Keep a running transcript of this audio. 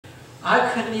I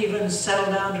couldn't even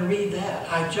settle down to read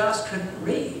that. I just couldn't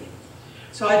read.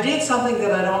 So I did something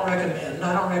that I don't recommend.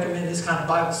 I don't recommend this kind of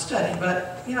Bible study,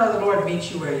 but you know, the Lord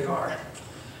meets you where you are.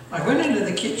 I went into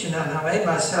the kitchen and I made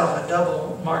myself a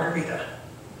double margarita.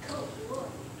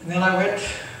 And then I went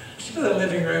to the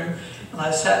living room and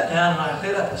I sat down and I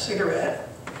lit up a cigarette.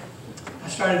 I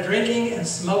started drinking and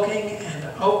smoking and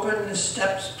opened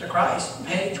Steps to Christ,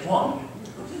 page 1.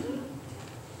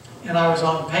 And I was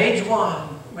on page 1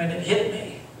 when it hit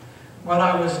me what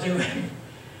I was doing.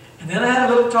 And then I had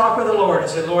a little talk with the Lord. I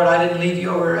said, Lord, I didn't leave you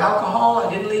over alcohol.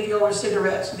 I didn't leave you over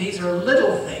cigarettes. These are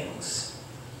little things.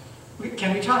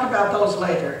 Can we talk about those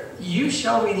later? You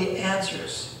show me the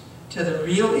answers to the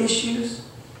real issues,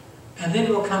 and then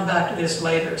we'll come back to this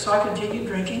later. So I continued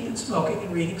drinking and smoking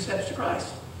and reading Steps to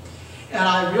Christ. And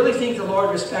I really think the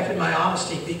Lord respected my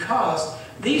honesty, because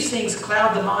these things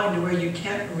cloud the mind to where you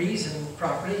can't reason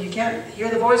properly. You can't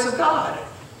hear the voice of God.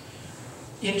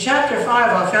 In chapter 5,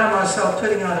 I found myself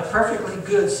putting on a perfectly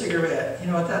good cigarette.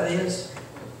 You know what that is?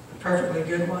 A perfectly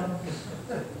good one?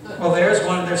 Well, there's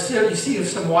one. There's still, you see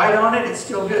some white on it, it's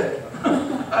still good.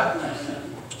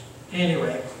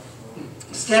 Anyway,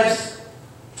 Steps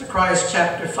to Christ,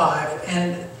 chapter 5.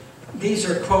 And these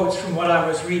are quotes from what I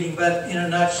was reading, but in a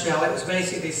nutshell, it was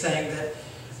basically saying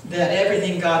that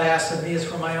everything God asks of me is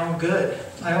for my own good,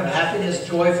 my own happiness,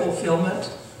 joy,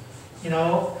 fulfillment. You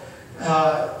know,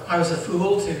 I was a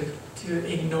fool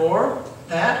to ignore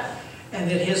that, and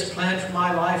that His plan for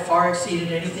my life far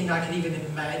exceeded anything I could even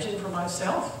imagine for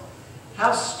myself.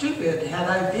 How stupid had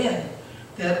I been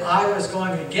that I was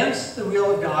going against the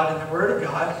will of God and the Word of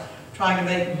God, trying to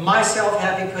make myself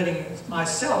happy, putting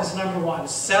myself as number one.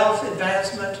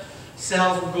 Self-advancement,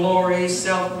 self-glory,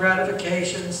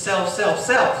 self-gratification, self.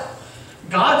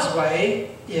 God's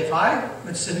way, if I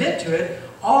would submit to it,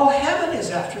 all heaven is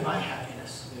after my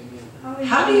happiness. Amen.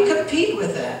 How do you compete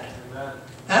with that? Amen.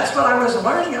 That's what I was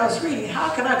learning. I was reading. How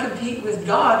can I compete with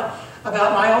God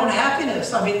about my own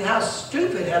happiness? I mean, how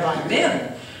stupid have I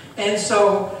been? And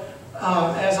so,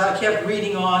 as I kept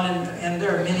reading on, and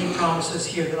there are many promises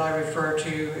here that I refer to.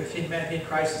 If any man be in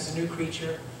Christ is a new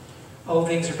creature. Old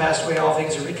things are passed away, all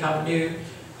things are become new.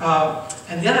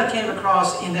 And then I came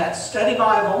across in that study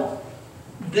Bible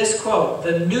this quote: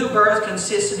 the new birth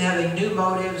consists in having new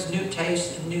motives, new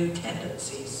tastes, and new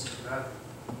tendencies.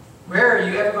 Where are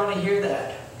you ever going to hear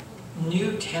that?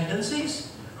 New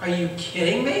tendencies? Are you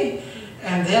kidding me?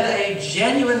 And then a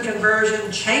genuine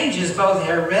conversion changes both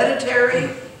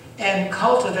hereditary and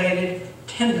cultivated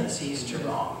tendencies to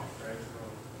wrong.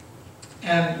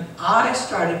 And I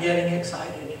started getting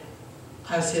excited.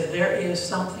 I said, there is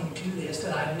something to this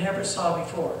that I never saw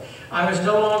before. I was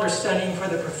no longer studying for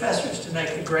the professors to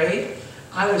make the grade.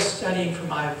 I was studying for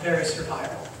my very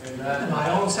survival. Amen. And my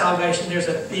own salvation. There's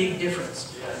a big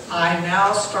difference. Yes. I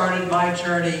now started my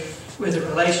journey with a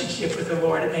relationship with the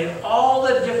Lord. It made all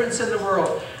the difference in the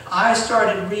world. I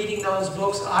started reading those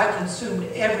books. I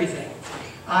consumed everything.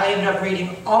 I ended up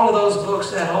reading all of those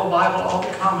books, that whole Bible, all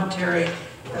the commentary,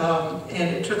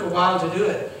 and it took a while to do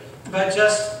it. But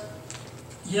just,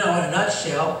 you know, in a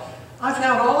nutshell, I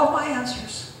found all of my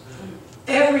answers.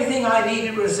 Everything I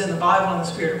needed was in the Bible and the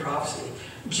Spirit of prophecy.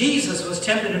 Jesus was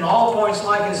tempted in all points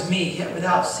like as me, yet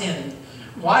without sin.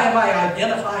 Why am I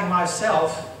identifying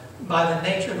myself by the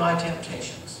nature of my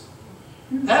temptations?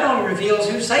 That only reveals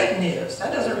who Satan is.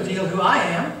 That doesn't reveal who I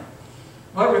am.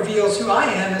 What reveals who I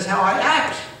am is how I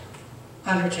act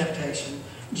under temptation.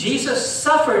 Jesus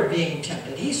suffered being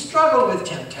tempted. He struggled with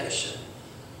temptation.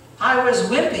 I was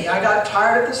wimpy. I got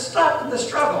tired of the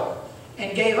struggle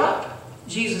and gave up.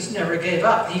 Jesus never gave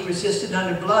up. He resisted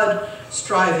under blood,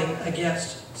 striving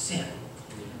against sin.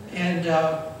 And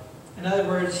in other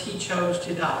words, He chose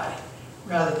to die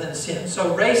rather than sin.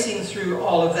 So racing through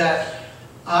all of that,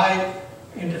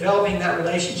 in developing that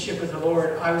relationship with the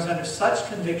Lord, I was under such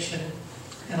conviction,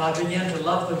 and I began to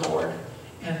love the Lord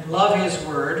and love His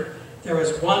Word. There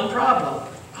was one problem.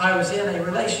 I was in a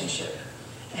relationship,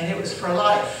 and it was for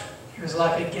life. It was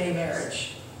like a gay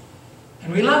marriage.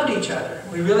 And we loved each other.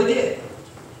 We really did.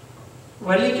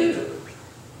 What do you do?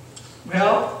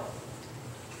 Well,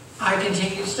 I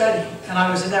continued studying, and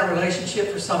I was in that relationship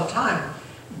for some time.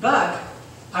 But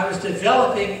I was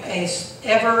developing an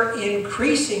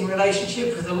ever-increasing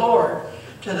relationship with the Lord,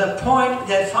 to the point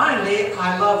that finally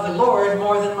I love the Lord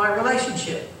more than my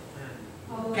relationship.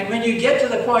 And when you get to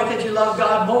the point that you love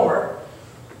God more,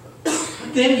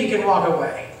 then you can walk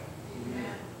away.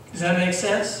 Does that make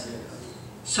sense?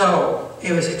 So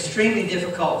it was extremely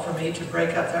difficult for me to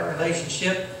break up that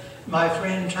relationship. My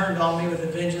friend turned on me with a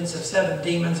vengeance of 7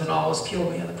 demons and almost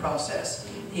killed me in the process.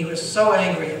 He was so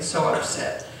angry and so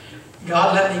upset.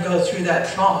 God let me go through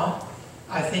that trauma,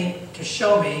 I think, to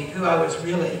show me who I was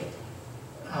really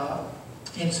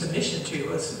in submission to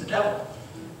was the devil.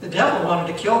 The devil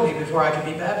wanted to kill me before I could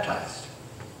be baptized.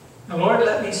 The Lord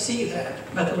let me see that,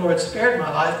 but the Lord spared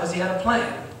my life because He had a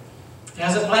plan. He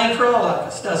has a plan for all of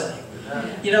us, doesn't He?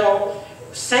 Yeah. You know,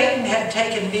 Satan had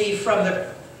taken me from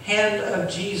the hand of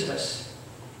Jesus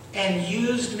and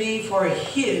used me for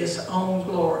his own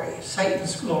glory,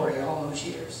 Satan's glory, all those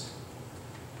years.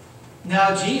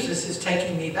 Now Jesus is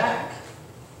taking me back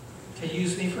to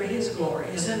use me for His glory.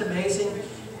 Isn't it amazing?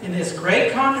 In this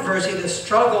great controversy, the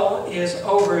struggle is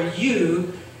over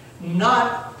you.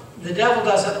 Not, the devil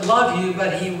doesn't love you,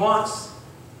 but he wants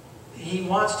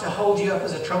to hold you up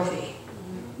as a trophy.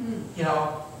 You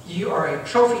know, you are a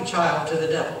trophy child to the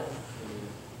devil.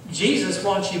 Jesus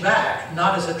wants you back,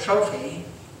 not as a trophy,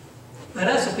 but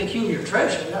as a peculiar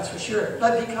treasure, that's for sure.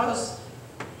 But because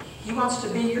He wants to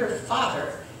be your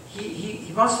Father.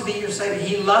 He wants to be your Savior.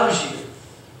 He loves you.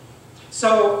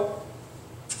 So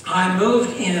I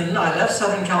moved in, I left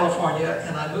Southern California,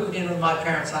 and I moved in with my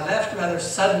parents. I left rather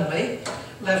suddenly,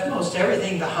 left most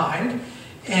everything behind,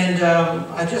 and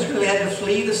I just really had to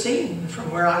flee the scene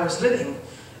from where I was living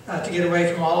to get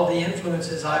away from all of the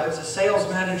influences. I was a sales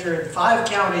manager in 5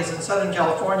 counties in Southern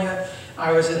California.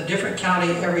 I was in a different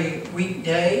county every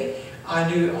weekday. I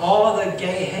knew all of the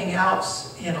gay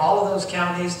hangouts in all of those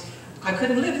counties. I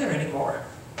couldn't live there anymore.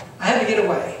 I had to get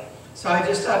away. So I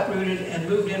just uprooted and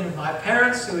moved in with my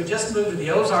parents, who had just moved to the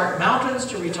Ozark Mountains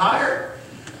to retire.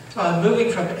 So I'm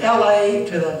moving from LA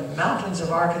to the mountains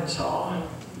of Arkansas,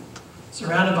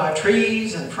 surrounded by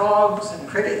trees and frogs and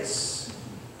crickets.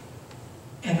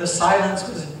 And the silence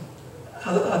was,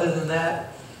 other than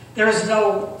that, there was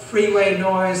no freeway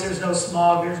noise, there's no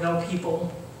smog, there's no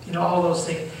people, you know, all those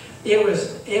things. It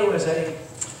was a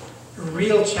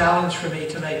real challenge for me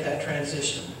to make that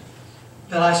transition.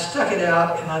 But I stuck it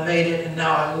out and I made it, and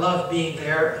now I love being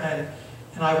there. And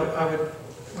I would,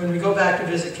 when we go back to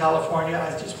visit California,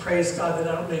 I just praise God that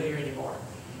I don't live here anymore.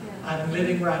 Yeah. I'm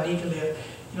living where I need to live.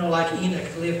 You know, like Enoch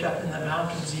lived up in the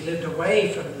mountains. He lived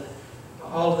away from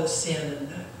all the sin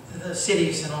and the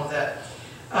cities and all that.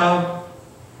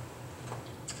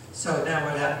 So now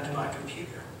what happened to my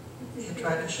computer? It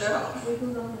tried to shut off.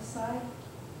 Wiggled on the side?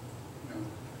 No,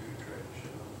 it tried to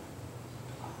shut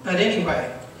off. But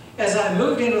anyway, as I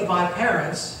moved in with my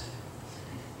parents,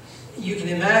 you can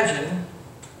imagine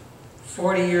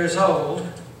 40 years old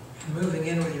and moving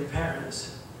in with your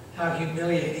parents, how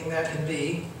humiliating that can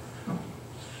be.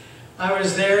 I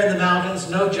was there in the mountains,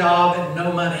 no job and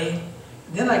no money.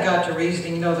 And then I got to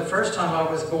reasoning, you know, the first time I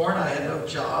was born, I had no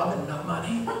job and no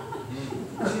money.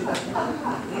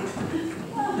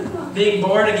 Being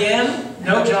born again,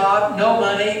 no job, no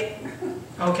money.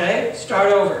 Okay,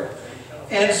 start over.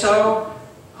 And so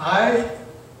I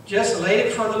just laid it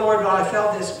before the Lord, but I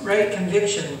felt this great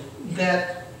conviction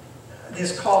that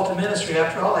this call to ministry,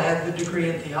 after all, I had the degree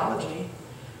in theology.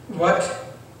 What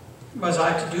was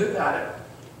I to do about it?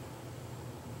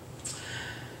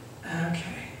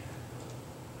 Okay.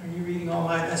 Are you reading all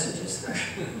my messages?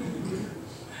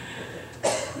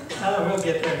 We'll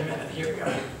get there in a minute. Here we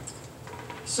go.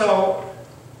 So,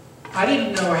 I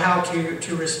didn't know how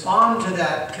to respond to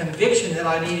that conviction that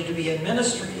I needed to be in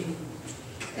ministry.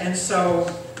 And so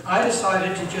I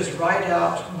decided to just write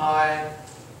out my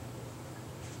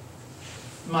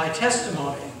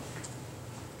testimony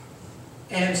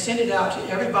and send it out to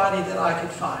everybody that I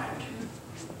could find.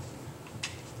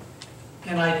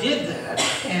 And I did that,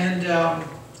 and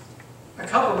a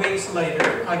couple of weeks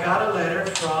later, I got a letter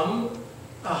from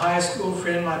a high school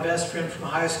friend, my best friend from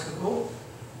high school.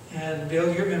 And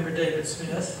Bill, you remember David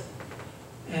Smith.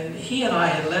 And he and I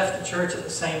had left the church at the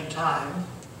same time,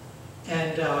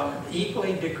 and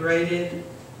equally degraded,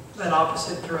 went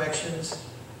opposite directions.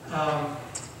 I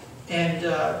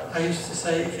used to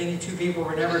say, if any two people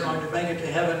were never going to make it to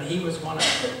heaven, he was one of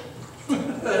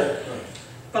them.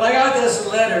 But I got this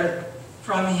letter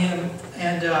from him,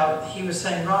 and he was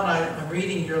saying, Ron, I'm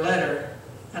reading your letter,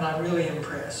 and I'm really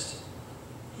impressed.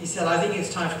 He said, I think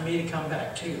it's time for me to come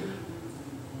back too.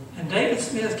 And David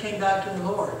Smith came back to the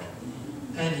Lord,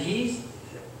 and he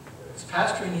was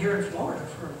pastoring here in Florida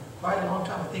for quite a long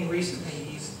time. I think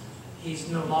recently he's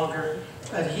no longer,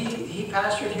 but he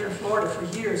pastored here in Florida for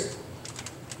years.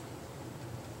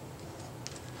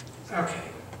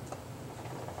 Okay.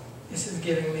 This is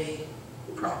giving me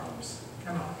problems.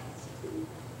 Come on.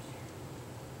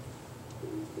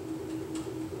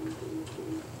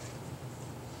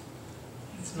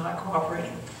 It's not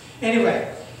cooperating.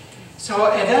 Anyway,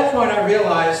 so at that point I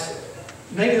realized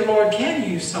maybe the Lord can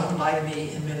use someone like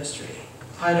me in ministry.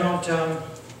 I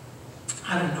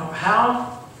I don't know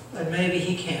how, but maybe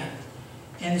He can.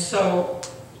 And so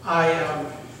I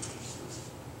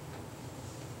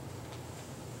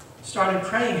started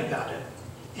praying about it.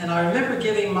 And I remember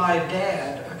giving my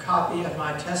dad a copy of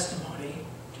my testimony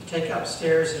to take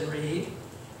upstairs and read.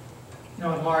 You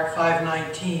know, in Mark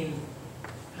 5:19,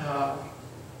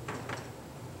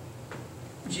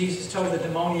 Jesus told the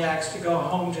demoniacs to go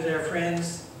home to their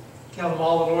friends, tell them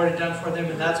all the Lord had done for them,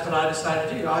 and that's what I decided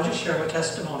to do. I'll just share my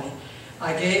testimony.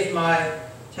 I gave my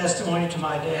testimony to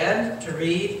my dad to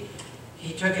read.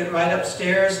 He took it right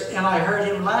upstairs, and I heard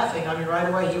him laughing. I mean, right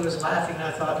away he was laughing, and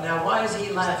I thought, now why is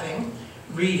he laughing,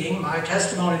 reading my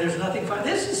testimony? There's nothing funny.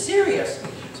 This is serious.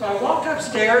 So I walked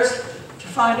upstairs to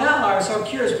find out. I was so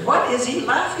curious, what is he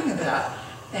laughing about?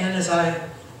 And as I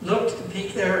looked and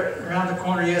peeked there around the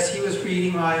corner, yes, he was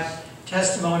reading my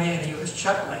testimony, and he was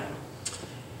chuckling.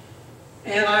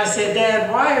 And I said,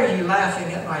 Dad, why are you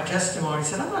laughing at my testimony? He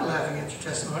said, I'm not laughing at your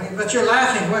testimony. But you're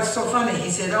laughing. What's so funny? He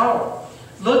said, oh,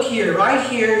 look here. Right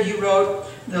here you wrote,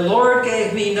 the Lord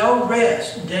gave me no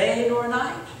rest, day nor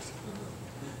night.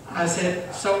 I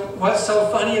said, so what's so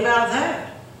funny about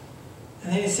that?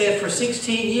 And then he said, for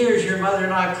 16 years your mother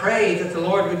and I prayed that the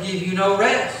Lord would give you no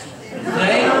rest,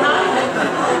 day nor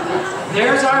night.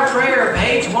 There's our prayer,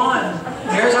 page 1.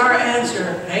 There's our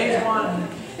answer, page 1.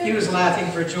 He was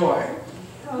laughing for joy.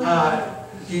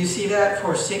 Do you see that?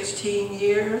 For 16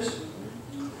 years?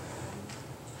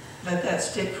 Let that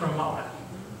stick for a moment.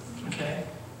 Okay?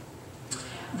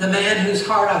 The man whose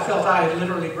heart I felt I had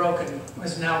literally broken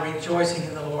was now rejoicing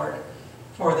in the Lord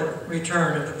for the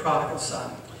return of the prodigal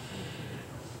son.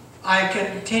 I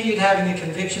continued having the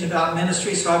conviction about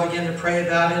ministry, so I began to pray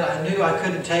about it. I knew I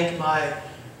couldn't take my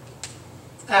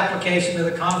application to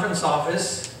the conference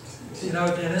office, you know,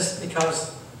 Dennis,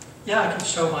 because, yeah, I could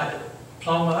show my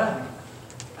diploma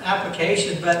and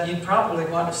application, but you'd probably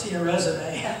want to see a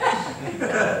resume.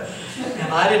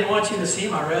 And I didn't want you to see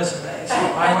my resume, so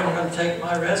I wasn't going to take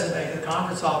my resume to the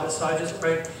conference office. So I just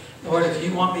prayed, Lord, if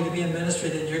you want me to be in ministry,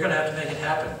 then you're going to have to make it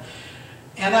happen.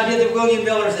 And I did the William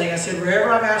Miller thing. I said,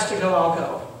 wherever I'm asked to go, I'll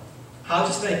go. I'll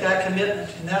just make that commitment,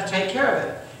 and that'll take care of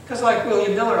it. Because like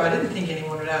William Miller, I didn't think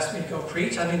anyone would ask me to go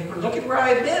preach. I mean, look at where I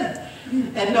had been.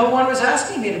 And no one was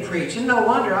asking me to preach. And no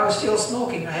wonder, I was still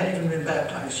smoking. I hadn't even been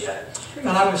baptized yet.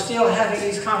 But I was still having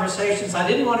these conversations. I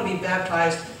didn't want to be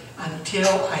baptized until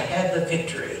I had the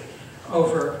victory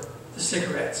over the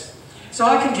cigarettes. So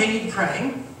I continued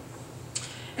praying.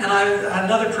 And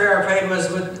another prayer I prayed was,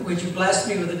 would you bless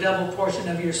me with a double portion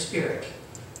of your Spirit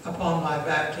upon my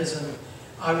baptism?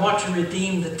 I want to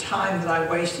redeem the time that I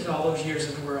wasted all those years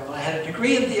in the world. I had a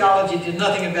degree in theology, did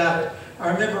nothing about it. I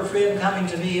remember a friend coming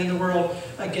to me in the world,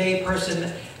 a gay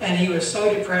person, and he was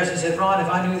so depressed. He said, Ron, if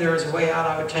I knew there was a way out,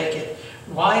 I would take it.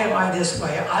 Why am I this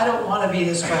way? I don't want to be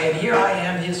this way. And here I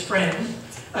am, his friend,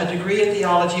 a degree in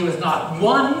theology with not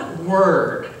one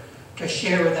word to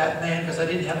share with that man because I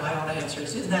didn't have my own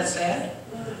answers. Isn't that sad?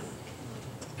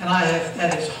 And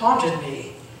that has haunted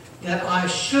me, that I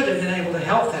should have been able to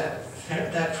help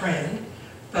that friend,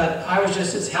 but I was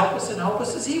just as helpless and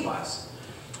hopeless as he was.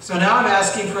 So now I'm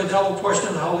asking for a double portion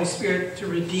of the Holy Spirit to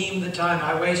redeem the time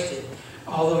I wasted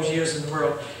all those years in the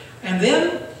world. And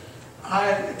then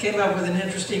I came up with an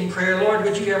interesting prayer. Lord,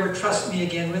 would you ever trust me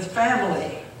again with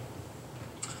family?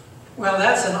 Well,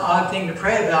 that's an odd thing to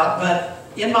pray about, but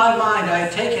in my mind I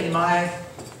had taken my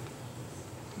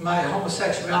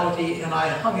homosexuality and I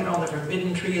hung it on the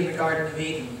forbidden tree in the Garden of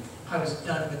Eden. I was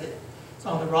done with it. It's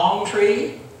on the wrong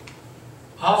tree,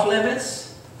 off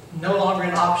limits, no longer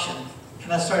an option.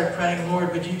 And I started praying,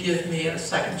 Lord, would you give me a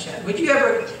second chance? Would you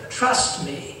ever trust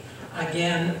me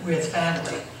again with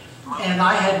family? And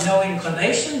I had no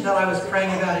inclination, but I was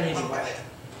praying about it anyway.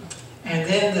 And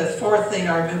then the fourth thing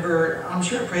I remember, I'm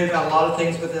sure I prayed about a lot of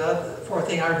things, but the fourth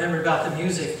thing I remember about the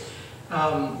music,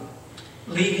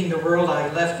 leaving the world,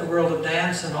 I left the world of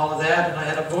dance and all of that, and I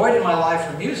had a void in my life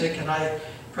for music, and I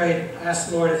asked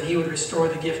the Lord if He would restore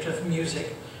the gift of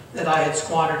music that I had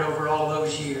squandered over all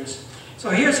those years. So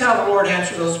here's how the Lord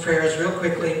answered those prayers real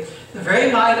quickly. The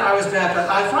very night I was baptized,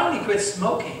 I finally quit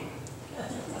smoking,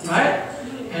 right?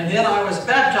 And then I was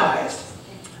baptized.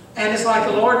 And it's like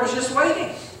the Lord was just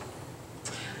waiting.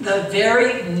 The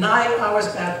very night I was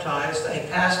baptized, a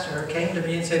pastor came to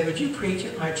me and said, would you preach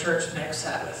at my church next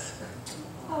Sabbath?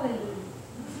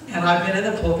 And I've been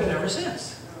in the pulpit ever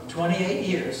since. 28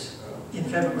 years in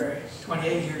February.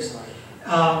 28 years.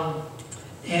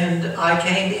 And I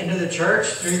came into the church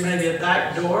through maybe a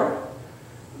back door,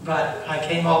 but I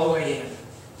came all the way in.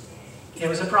 It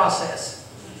was a process.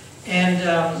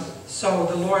 And so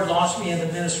the Lord launched me into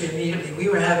ministry immediately. We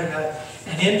were having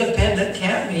an independent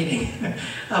camp meeting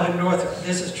up in North.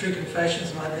 This is true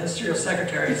confessions. My ministerial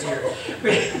secretary is here.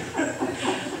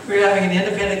 We're having an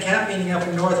independent camp meeting up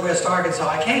in Northwest Arkansas.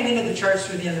 I came into the church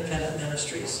through the independent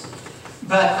ministries,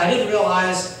 but I didn't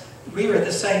realize we were at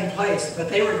the same place. But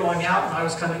they were going out and I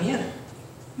was coming in.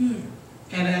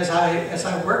 And as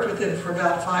I worked with them for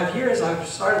about 5 years, I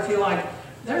started to feel like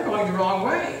they're going the wrong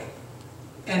way.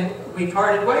 And we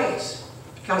parted ways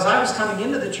because I was coming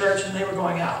into the church and they were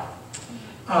going out.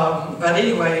 But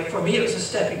anyway, for me it was a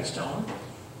stepping stone.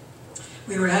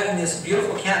 We were having this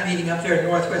beautiful camp meeting up there in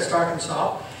Northwest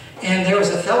Arkansas, and there was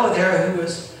a fellow there who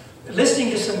was listening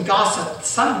to some gossip.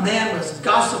 Some man was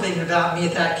gossiping about me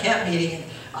at that camp meeting,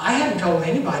 and I hadn't told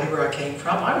anybody where I came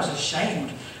from. I was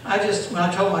ashamed. When I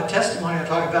told my testimony, I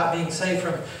talked about being saved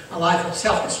from a life of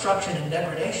self-destruction and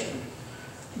degradation.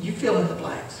 You fill in the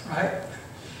blanks, right?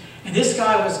 And this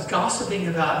guy was gossiping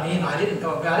about me, and I didn't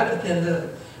know about it, but then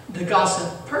the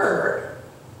gossipee,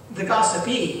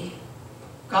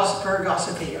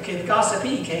 okay, the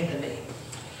gossipee came to me.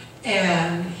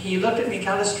 And he looked at me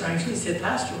kind of strangely. He said,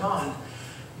 Pastor Ron,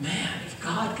 man, if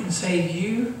God can save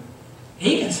you,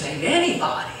 He can save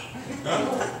anybody.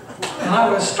 And I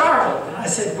was startled. And I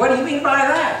said, what do you mean by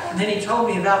that? And then he told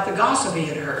me about the gossip he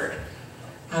had heard.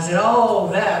 I said,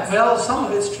 oh, that. Well, some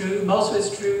of it's true. Most of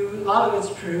it's true. A lot of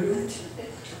it's true.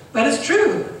 But it's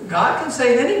true. God can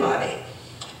save anybody.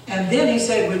 And then he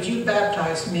said, would you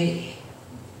baptize me?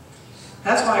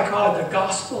 That's why I call it the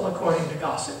gospel according to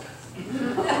gossip.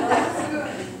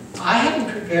 I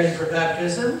hadn't prepared him for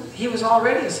baptism. He was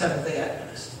already a Seventh-day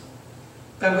Adventist.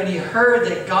 But when he heard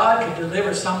that God could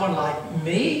deliver someone like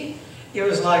me, it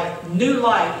was like new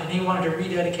light, and he wanted to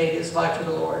rededicate his life to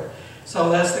the Lord.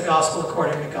 So that's the gospel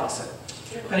according to gossip.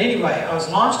 But anyway, I was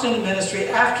launched into ministry.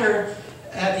 At the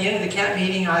end of the camp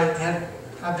meeting, I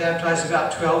baptized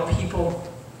about 12 people.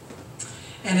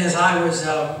 And as I was,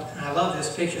 I love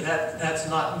this picture. That's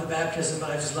not the baptism,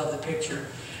 but I just love the picture.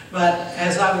 But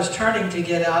as I was turning to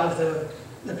get out of the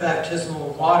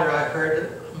baptismal water, I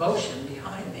heard a motion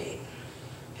behind me.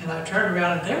 And I turned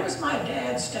around, and there was my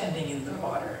dad standing in the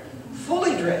water,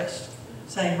 fully dressed,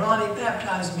 saying, Ronnie,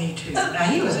 baptize me too. Now,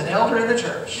 he was an elder in the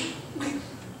church.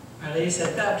 And he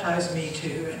said, baptize me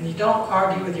too. And you don't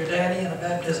argue with your daddy in a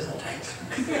baptismal tank.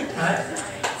 Right?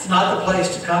 It's not the place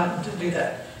to come to do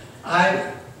that.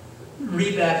 I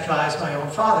rebaptized my own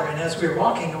father, and as we were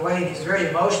walking away, he's very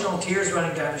emotional, tears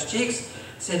running down his cheeks.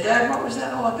 I said, Dad, what was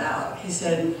that all about? He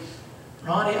said,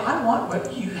 Ronnie, I want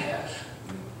what you have.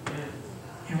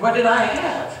 And what did I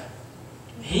have?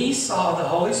 He saw the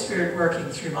Holy Spirit working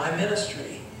through my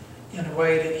ministry in a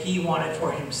way that he wanted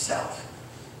for himself.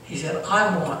 He said,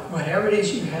 I want whatever it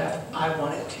is you have, I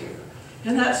want it too.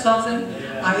 Isn't that something?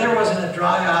 I mean, there wasn't a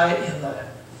dry eye in the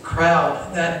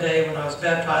crowd that day when I was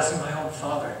baptizing my own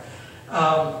father.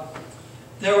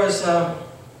 There was a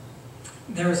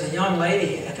young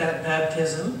lady at that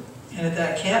baptism and at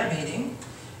that camp meeting,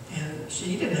 and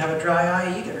she didn't have a dry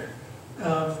eye either.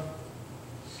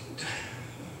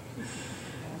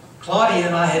 Claudia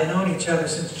and I had known each other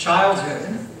since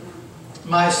childhood.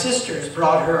 My sisters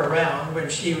brought her around when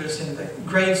she was in the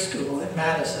grade school at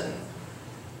Madison.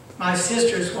 My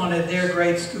sisters wanted their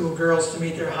grade school girls to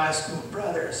meet their high school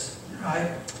brothers,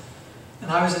 right? And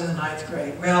I was in the 9th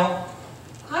grade. Well,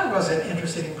 I wasn't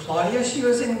interested in Claudia. She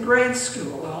was in grade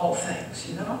school, of all things,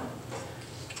 you know.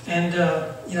 And,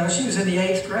 you know, she was in the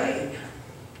 8th grade.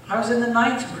 I was in the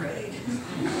 9th grade.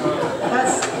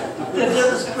 That's the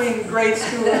difference between grade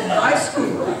school and high school,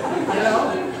 you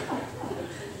know.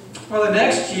 Well, the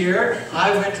next year,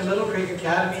 I went to Little Creek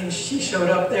Academy, and she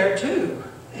showed up there too.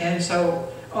 And so,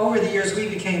 over the years, we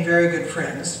became very good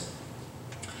friends.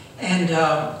 And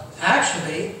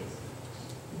actually,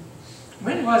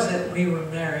 when was it we were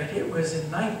married? It was in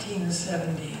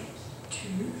 1972?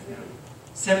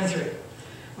 73.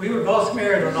 We were both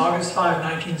married on August 5,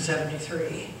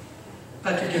 1973,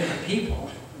 but to different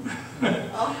people.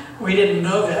 We didn't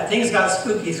know that. Things got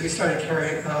spooky as we started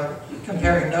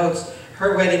comparing notes.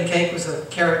 Her wedding cake was a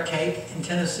carrot cake in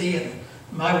Tennessee, and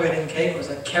my wedding cake was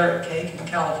a carrot cake in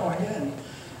California, and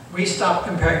we stopped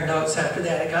comparing notes after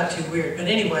that. It got too weird. But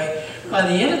anyway, by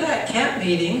the end of that camp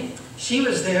meeting, she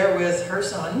was there with her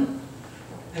son,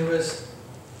 who was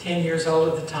 10 years old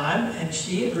at the time, and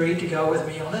she agreed to go with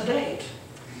me on a date.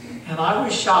 And I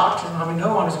was shocked, and I mean,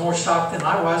 no one was more shocked than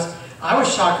I was. I was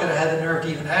shocked that I had the nerve to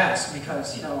even ask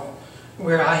because, you know,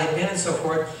 where I had been and so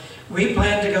forth. We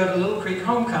planned to go to Little Creek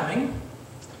Homecoming.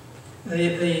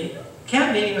 The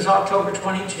camp meeting was October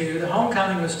 22. The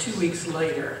homecoming was 2 weeks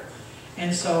later.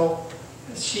 And so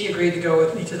she agreed to go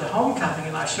with me to the homecoming,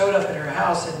 and I showed up at her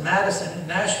house in Madison, in the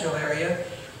Nashville area,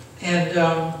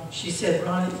 And she said,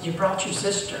 Ronnie, you brought your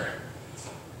sister.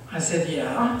 I said,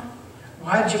 yeah.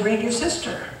 Why did you bring your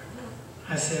sister?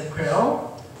 I said,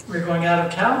 well, we're going out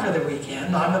of town for the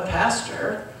weekend. I'm a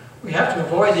pastor. We have to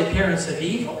avoid the appearance of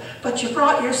evil. But you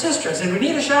brought your sister. I said, we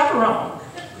need a chaperone.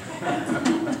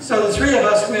 So the three of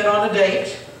us went on a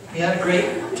date. We had a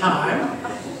great time.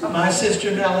 My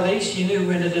sister Melody, she knew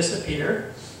when to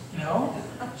disappear. You know,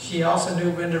 she also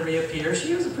knew when to reappear.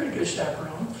 She was a pretty good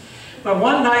chaperone. But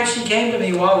one night she came to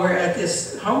me while we were at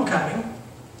this homecoming,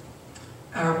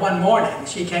 or one morning,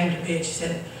 she came to me and she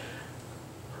said,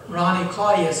 Ronnie,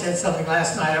 Claudia said something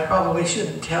last night I probably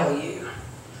shouldn't tell you.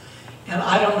 And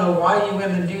I don't know why you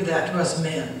women do that to us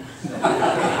men.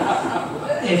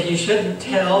 If you shouldn't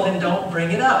tell, then don't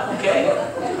bring it up, okay?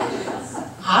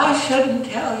 I shouldn't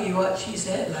tell you what she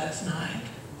said last night.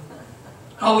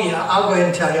 Oh yeah, I'll go ahead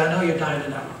and tell you. I know you're dying to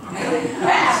know. Okay?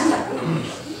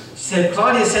 She said,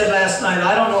 Claudia said last night,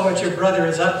 I don't know what your brother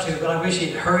is up to, but I wish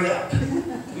he'd hurry up.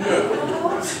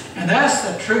 And that's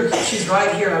the truth. She's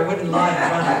right here. I wouldn't lie in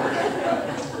front of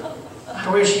her.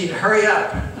 I wish he'd hurry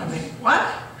up. I mean, what?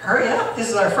 Hurry up? This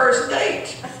is our first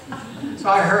date. So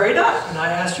I hurried up and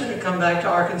I asked her to come back to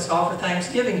Arkansas for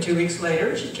Thanksgiving. 2 weeks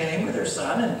later, she came with her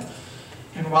son.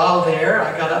 And while there,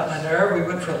 I got up my nerve. We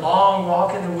went for a long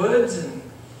walk in the woods, and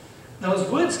those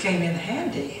woods came in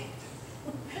handy.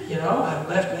 You know, I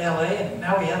left in LA, and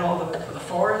now we had all the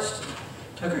forest.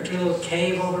 Took her to a little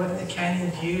cave over in the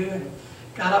canyon view, and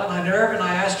got up my nerve, and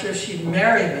I asked her if she'd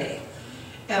marry me.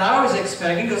 And I was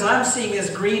expecting, because I'm seeing this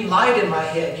green light in my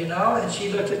head, you know, and she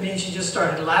looked at me and she just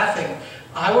started laughing.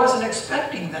 I wasn't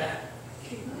expecting that.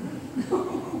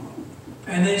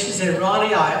 And then she said,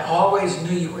 Ronnie, I always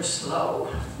knew you were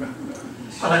slow,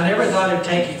 but I never thought it'd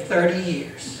take you 30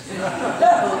 years. She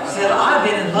said, I've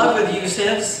been in love with you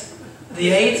since the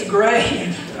 8th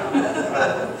grade.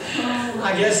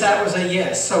 I guess that was a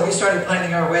yes. So we started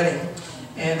planning our wedding,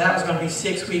 and that was going to be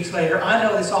 6 weeks later. I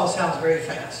know this all sounds very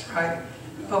fast, right?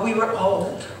 But we were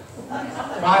old.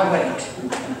 Why wait?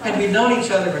 And we'd known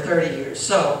each other for 30 years.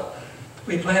 So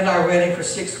we planned our wedding for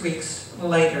 6 weeks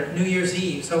later, New Year's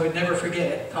Eve, so we'd never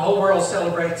forget it. The whole world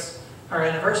celebrates our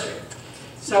anniversary.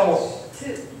 So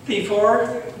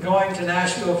before going to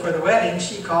Nashville for the wedding,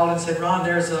 she called and said, Ron,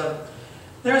 there's a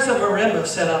marimba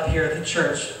set up here at the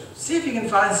church. See if you can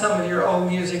find some of your old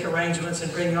music arrangements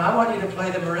and bring them. I want you to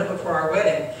play the marimba for our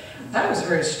wedding. That was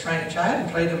very strange. I hadn't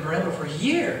played the marimba for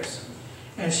years.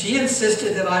 And she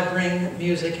insisted that I bring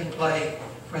music and play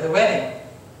for the wedding.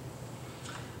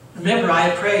 Remember, I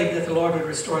had prayed that the Lord would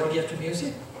restore the gift of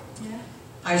music. Yeah.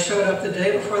 I showed up the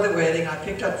day before the wedding. I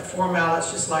picked up the 4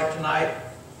 mallets just like tonight.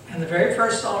 And the very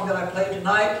first song that I played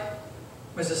tonight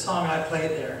was the song I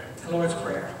played there, the Lord's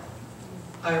Prayer.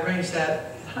 I arranged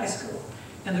that in high school.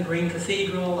 In the Green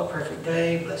Cathedral, A Perfect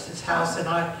Day, Blessed His House. And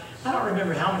I don't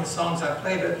remember how many songs I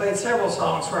played, but I played several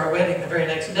songs for our wedding the very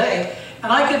next day.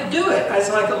 And I could do it. It's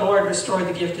like the Lord restored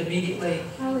the gift immediately.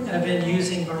 And I've been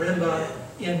using marimba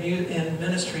in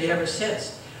ministry ever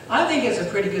since. I think it's a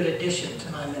pretty good addition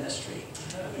to my ministry.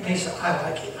 At least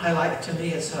I like it. To me,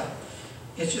 it's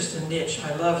just a niche.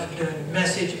 I love doing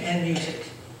message and music,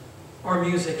 or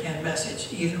music and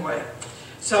message, either way.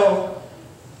 So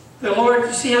the Lord,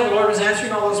 you see how the Lord was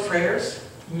answering all those prayers?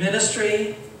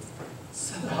 Ministry,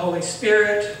 the Holy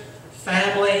Spirit,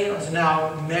 family. I was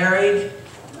now married.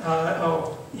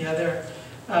 We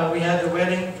had the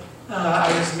wedding.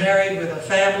 I was married with a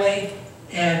family.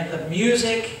 And the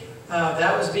music,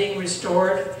 that was being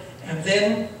restored. And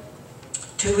then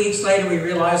 2 weeks later, we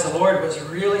realized the Lord was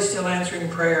really still answering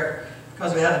prayer,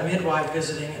 because we had a midwife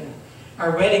visiting. And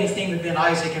our wedding theme had been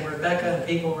Isaac and Rebekah, and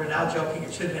people were now joking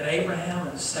it should have been Abraham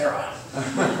and Sarah.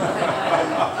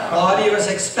 Claudia was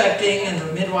expecting, and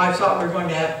the midwife thought we were going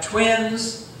to have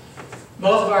twins.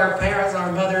 Both of our parents,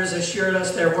 our mothers, assured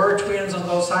us there were twins on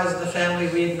both sides of the family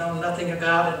we had known nothing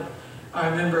about. And I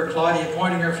remember Claudia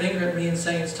pointing her finger at me and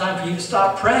saying, it's time for you to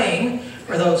stop praying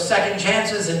for those second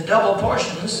chances in double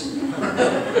portions.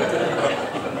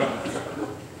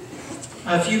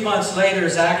 A few months later,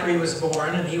 Zachary was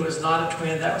born, and he was not a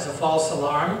twin. That was a false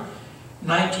alarm.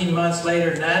 19 months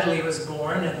later, Natalie was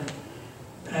born,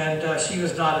 and she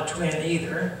was not a twin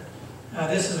either.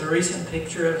 This is a recent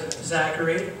picture of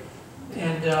Zachary.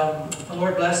 And the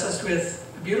Lord blessed us with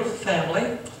a beautiful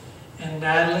family. And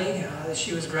Natalie,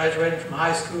 she was graduating from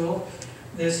high school.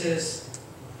 This is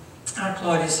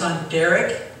Claudia's son,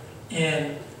 Derek,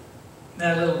 and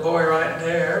that little boy right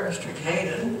there, Mr.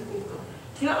 Caden.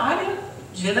 You know,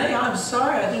 Janae, I'm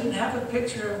sorry I didn't have a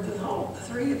picture of the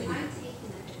three of you. I'm taking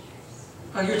the pictures.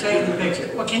 Oh, you're taking the picture.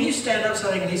 Well, can you stand up so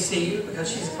they can at least see you, because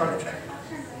she's a part of the family?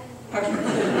 Okay.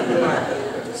 All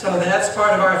right. So that's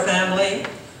part of our family.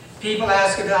 People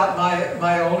ask about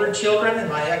my older children and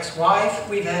my ex-wife.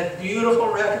 We've had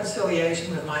beautiful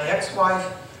reconciliation with my ex-wife,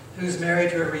 who's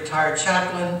married to a retired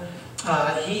chaplain.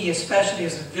 He especially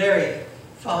is very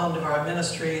fond of our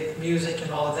ministry, the music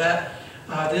and all of that.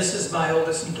 This is my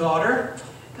oldest daughter.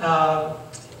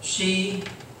 She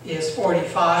is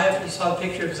 45. You saw a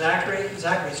picture of Zachary.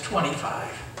 Zachary's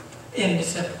 25 in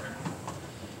December.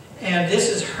 And this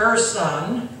is her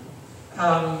son,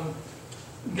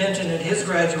 Benton, at his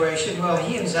graduation. Well,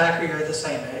 he and Zachary are the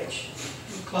same age.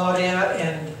 Claudia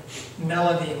and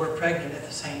Melanie were pregnant at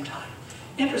the same time.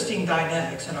 Interesting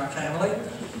dynamics in our family.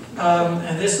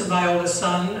 And this is my oldest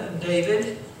son,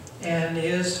 David, and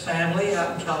his family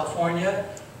out in California.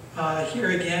 Here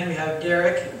again we have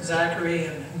Derek, Zachary,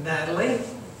 and Natalie.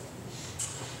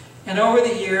 And over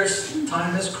the years,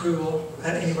 time is cruel.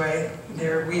 But anyway,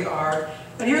 there we are.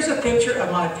 But here's a picture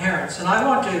of my parents. And I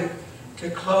want to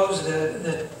close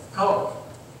oh,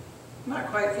 I'm not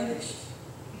quite finished.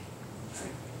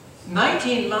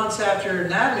 19 months after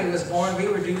Natalie was born, we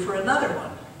were due for another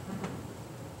one.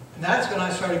 And that's when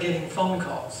I started getting phone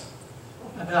calls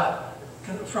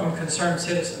from concerned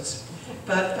citizens.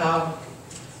 But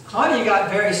Claudia got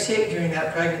very sick during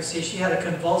that pregnancy. She had a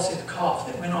convulsive cough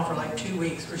that went on for like 2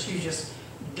 weeks, where she just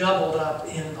doubled up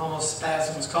in almost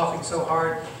spasms, coughing so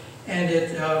hard, and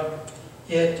it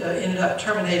ended up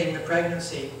terminating the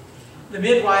pregnancy. The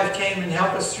midwife came and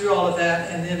helped us through all of that,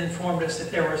 and then informed us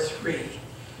that there were 3,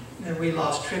 and we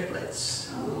lost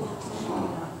triplets.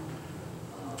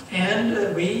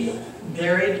 And we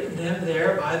buried them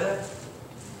there by the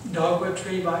dogwood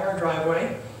tree by our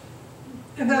driveway.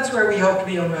 And that's where we hope to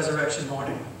be on resurrection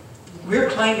morning. We're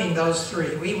claiming those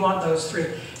 3. We want those 3.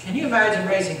 Can you imagine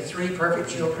raising 3 perfect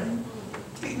children?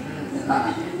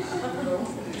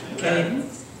 Okay.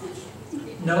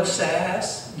 No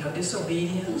sass, no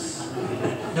disobedience,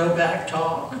 no back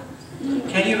talk.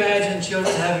 Can you imagine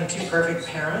children having 2 perfect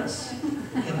parents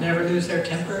and never lose their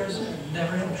tempers,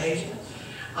 never impatient?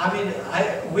 I mean,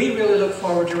 we really look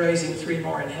forward to raising 3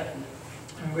 more in heaven.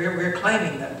 And we're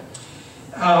claiming them.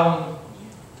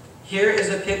 Here is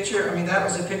a picture, that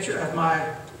was a picture of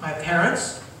my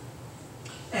parents.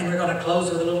 And we're going to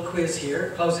close with a little quiz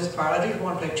here. Close this part. I do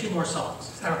want to play 2 more songs.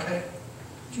 Is that okay?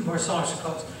 2 more songs to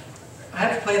close. I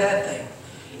have to play that thing.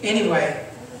 Anyway,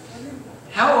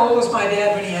 how old was my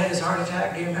dad when he had his heart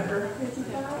attack? Do you remember?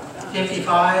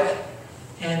 55.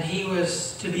 And he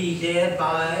was to be dead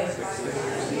by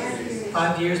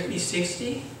 5 years, to be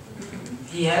 60.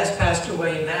 He has passed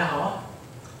away now.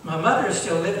 My mother is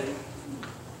still living.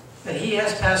 But he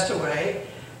has passed away.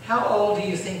 How old do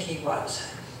you think he was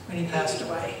when he passed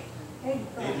away?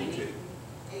 82.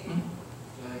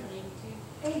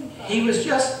 He was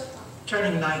just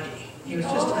turning 90. He was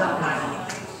just about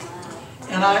 90.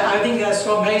 And I think that's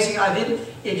so amazing.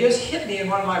 It just hit me in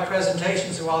one of my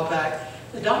presentations a while back.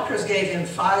 The doctors gave him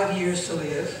 5 years to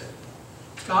live.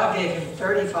 God gave him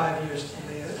 35 years to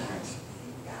live.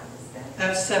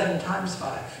 That's 7 times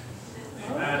 5.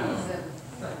 Amen.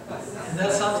 Isn't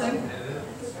that something?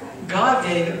 God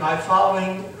gave it by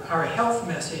following our health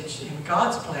message in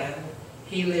God's plan.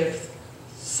 He lived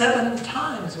 7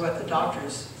 times what the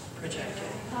doctors projected.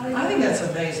 I think that's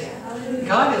amazing.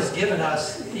 God has given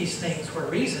us these things for a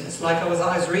reason. It's like I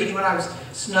was reading when I was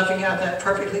snuffing out that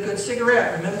perfectly good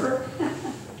cigarette, remember?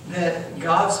 That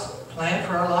God's plan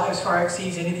for our lives far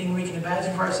exceeds anything we can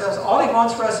imagine for ourselves. All He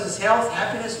wants for us is health,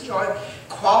 happiness, joy,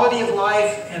 quality of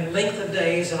life, and length of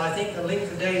days. And I think the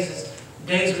length of days is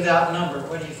days without number.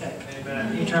 What do you think?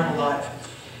 Amen. Eternal life.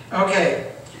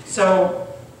 Okay,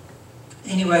 so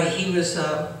anyway, he was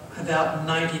about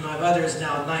 90. My mother is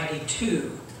now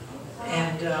 92.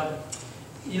 And,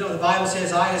 the Bible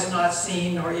says, eye has not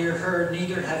seen nor ear heard,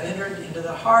 neither have entered into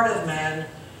the heart of man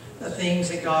the things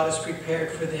that God has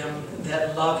prepared for them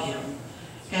that love Him.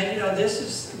 And, this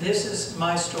is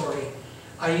my story.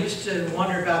 I used to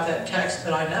wonder about that text,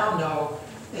 but I now know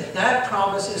that that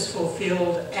promise is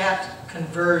fulfilled at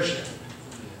conversion.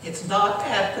 It's not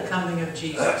at the coming of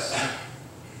Jesus.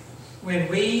 When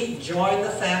we join the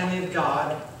family of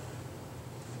God,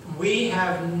 we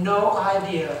have no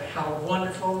idea how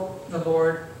wonderful the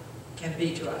Lord can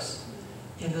be to us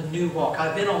in the new walk.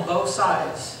 I've been on both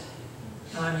sides,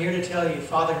 and I'm here to tell you,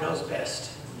 Father knows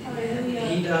best. Hallelujah.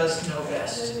 He does know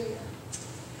best.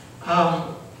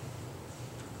 I'm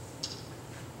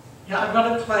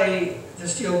going to play the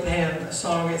steel pan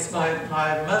song. It's my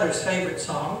mother's favorite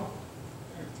song.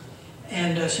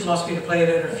 And she wants me to play it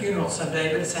at her funeral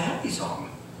someday, but it's a happy song.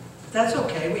 But that's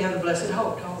okay. We have the blessed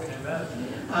hope, don't we? Amen.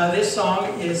 This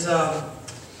song is,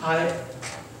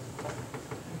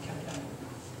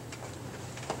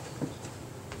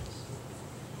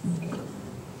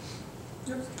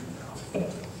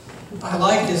 I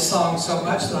like this song so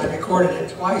much that I recorded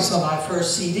it twice on my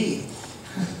first CD.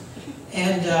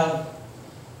 And let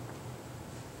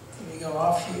me go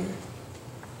off here.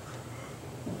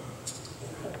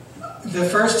 The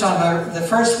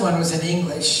first one was in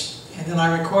English, and then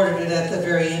I recorded it at the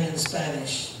very end in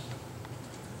Spanish.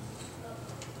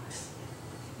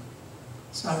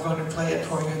 So I'm going to play it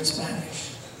for you in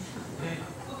Spanish.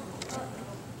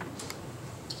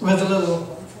 With a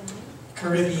little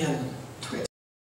Caribbean